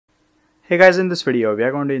Hey guys, in this video we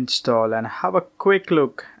are going to install and have a quick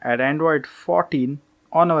look at Android 14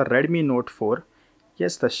 on our Redmi Note 4.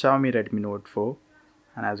 Yes, the Xiaomi Redmi Note 4,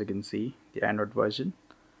 and as you can see the Android version,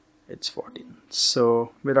 it's 14.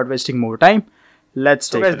 So without wasting more time, let's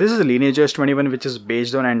take it. This is LineageOS 21 which is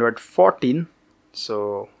based on Android 14.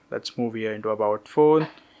 So let's move here into about phone.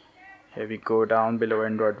 Here we go down below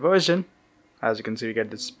Android version. As you can see, we get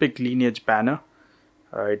this big Lineage banner.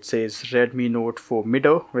 It says Redmi Note 4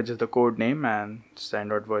 Mido, which is the code name, and it's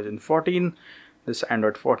Android version 14. This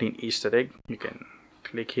Android 14 Easter egg. You can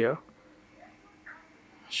click here.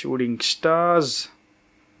 Shooting stars.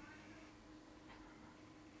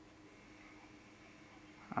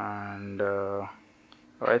 And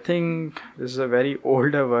I think this is a very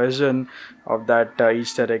older version of that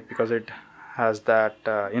Easter egg, because it has that,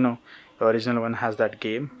 the original one has that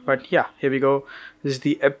game. But yeah, here we go. This is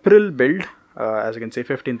the April build. As you can see,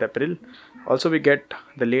 15th April. Also we get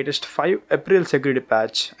the latest 5 April security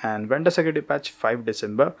patch and vendor security patch 5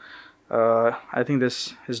 December. I think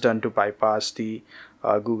this is done to bypass the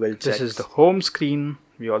Google checks. This is the home screen.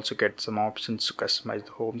 We also get some options to customize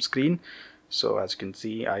the home screen. So as you can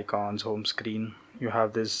see, icons, home screen, you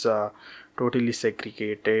have this totally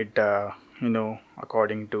segregated,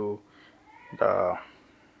 according to the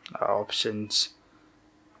options,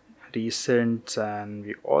 recents, and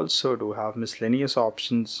we also do have miscellaneous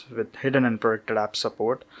options with hidden and protected app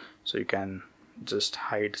support, so you can just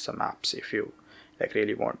hide some apps if you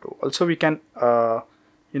really want to. Also we can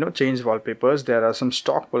change wallpapers. There are some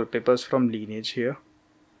stock wallpapers from Lineage here,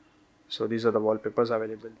 so these are the wallpapers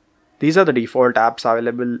available. These are the default apps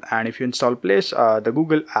available, and if you install the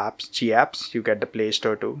Google apps, G apps, you get the Play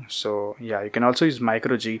Store too. So yeah, you can also use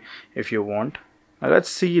micro G if you want. Now let's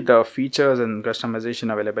see the features and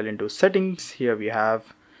customization available into settings. Here we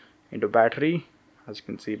have into battery. As you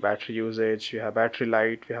can see, battery usage, you have battery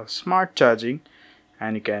life, we have smart charging,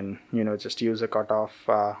 and you can just use a cutoff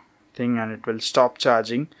thing and it will stop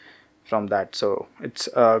charging from that. So it's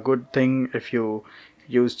a good thing if you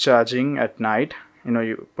use charging at night.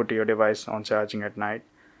 You put your device on charging at night.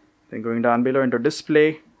 Then going down below into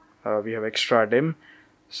display, we have extra dim,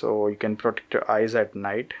 so you can protect your eyes at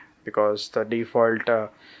night, because the default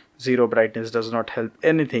zero brightness does not help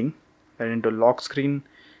anything. Then into lock screen,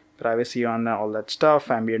 privacy on, all that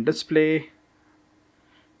stuff, ambient display,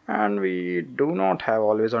 and we do not have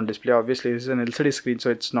always on display. Obviously this is an LCD screen,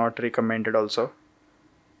 so it's not recommended also.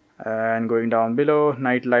 And going down below,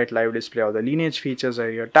 night light, live display, all the Lineage features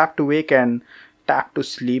are here. Tap to wake and tap to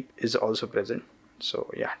sleep is also present.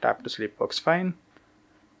 So yeah, tap to sleep works fine.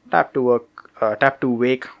 Tap to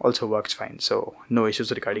wake also works fine, so no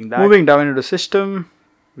issues regarding that. Moving down into the system,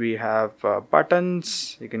 we have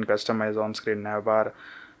buttons. You can customize on-screen navbar.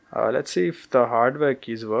 Let's see if the hardware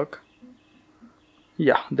keys work.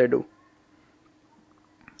 Yeah, they do.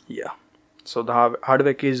 Yeah, so the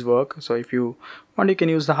hardware keys work. So if you want, you can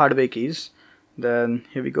use the hardware keys. Then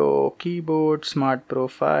here we go, keyboard, smart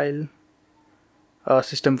profile,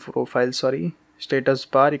 system profile, sorry, status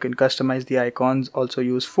bar. You can customize the icons, also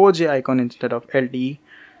use 4G icon instead of LTE.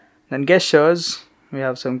 Then gestures, we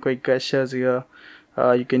have some quick gestures here.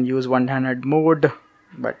 You can use one-handed mode,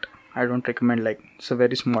 but I don't recommend, it's a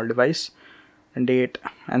very small device. And date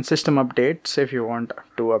and system updates. If you want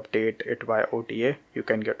to update it via OTA, you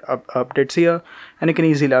can get updates here and you can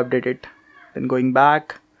easily update it. Then going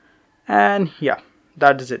back, and yeah,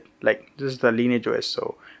 that is it. This is the LineageOS,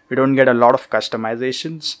 so we don't get a lot of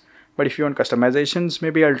customizations. But if you want customizations,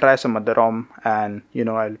 maybe I'll try some other ROM, and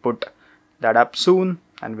I'll put that up soon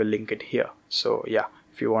and we'll link it here. So yeah,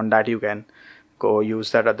 if you want that, you can go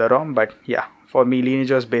use that other ROM. But yeah, for me,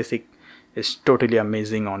 LineageOS Basic is totally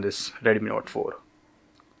amazing on this Redmi Note 4.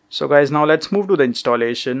 So guys, now let's move to the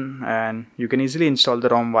installation, and you can easily install the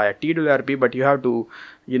ROM via TWRP, but you have to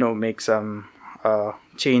make some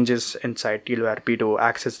changes inside TWRP to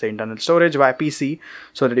access the internal storage via PC,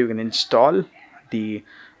 so that you can install the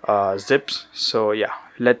zips. So yeah,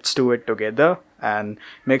 let's do it together, and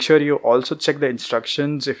make sure you also check the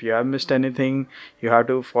instructions. If you have missed anything, you have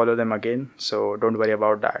to follow them again, so don't worry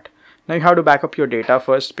about that. Now you have to back up your data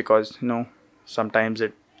first, because sometimes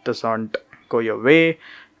it does not go your way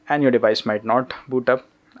and your device might not boot up.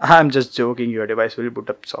 I'm just joking, your device will boot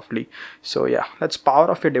up softly. So yeah, let's power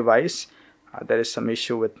off your device. There is some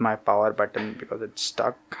issue with my power button because it's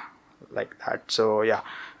stuck like that. So yeah,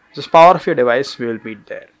 just power off your device, we will meet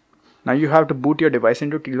there. Now you have to boot your device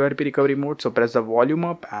into TWRP recovery mode, so press the volume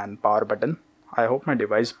up and power button. I hope my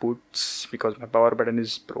device boots, because my power button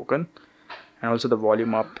is broken, and also the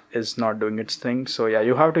volume up is not doing its thing. So yeah,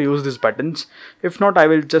 you have to use these buttons. If not, I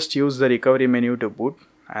will just use the recovery menu to boot,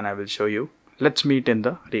 and I will show you. let's meet in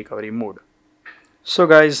the recovery mode. So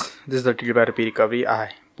guys, this is the TWRP recovery.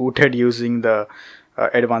 I booted using the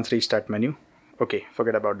advanced restart menu. Okay,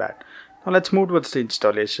 forget about that. Now let's move towards the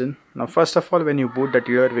installation. Now first of all, when you boot the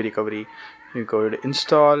TWRP recovery, you go to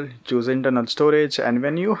install, choose internal storage, and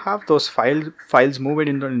when you have those files moved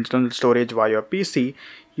into internal storage via your PC,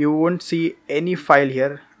 you won't see any file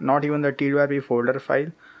here, not even the TWRP folder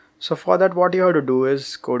file. So for that, what you have to do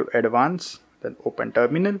is go to advanced, then open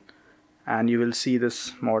terminal, and you will see this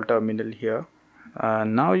small terminal here.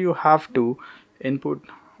 Now you have to input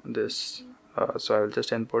this, so I will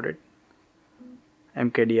just input it,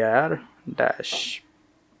 mkdir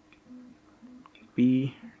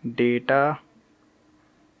 -p data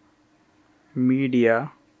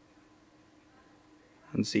media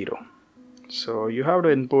 0. So you have to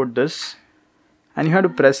input this and you have to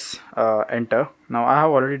press enter. Now I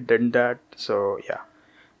have already done that, so yeah,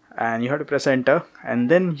 and you have to press enter, and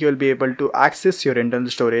then you'll be able to access your internal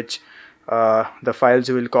storage, the files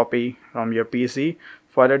you will copy from your PC.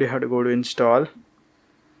 For that, you have to go to install,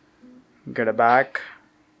 get a back,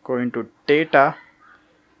 go into data,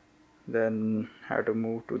 then have to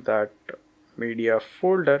move to that media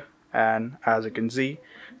folder, and as you can see,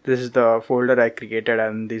 this is the folder I created,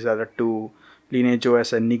 and these are the two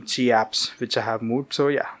LineageOS and NICG apps which I have moved. So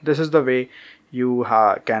yeah, this is the way you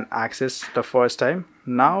can access the first time.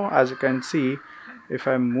 Now as you can see, if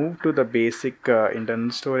I move to the basic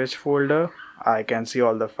internal storage folder, I can see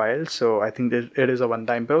all the files. So I think it is a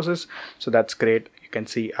one-time process, so that's great. You can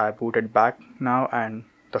see I booted back now and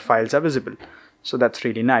the files are visible, so that's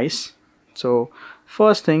really nice. So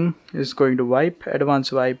first thing is going to wipe,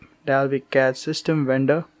 advanced wipe, Dalvik cat system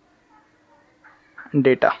vendor and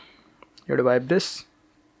data. You have to wipe this.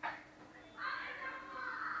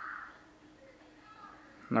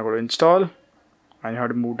 Now go to install, and you have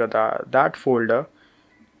to move to that folder,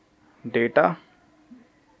 data,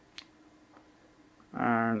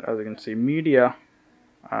 and as you can see, media,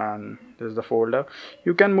 and this is the folder.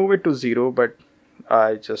 You can move it to 0, but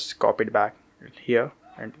I just copied back here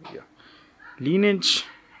and here. Lineage,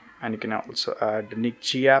 and you can also add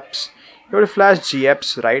NICG apps. You have to flash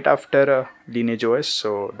GApps right after LineageOS,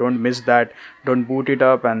 so don't miss that. Don't boot it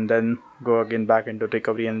up and then go again back into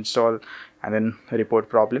recovery and install and then report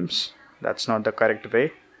problems. That's not the correct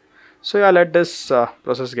way. So yeah, let this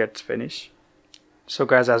process get finished. So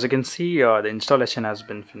guys, as you can see, the installation has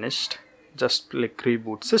been finished. Just click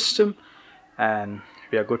reboot system and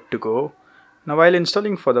we are good to go. Now while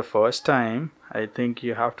installing for the first time, I think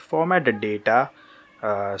you have to format the data.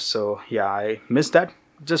 So yeah, I missed that.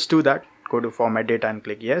 Just do that. Go to format data and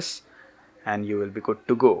click yes, and you will be good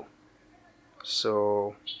to go.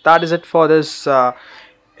 So that is it for this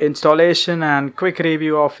installation and quick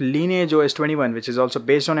review of LineageOS 21, which is also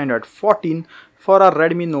based on Android 14 for our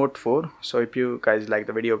Redmi Note 4. So if you guys like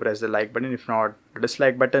the video, press the like button. If not, the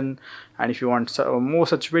dislike button. And if you want more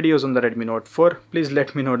such videos on the Redmi Note 4, please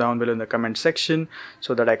let me know down below in the comment section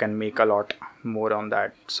so that I can make a lot more on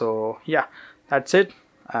that. So yeah, that's it,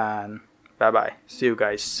 and bye bye. See you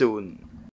guys soon.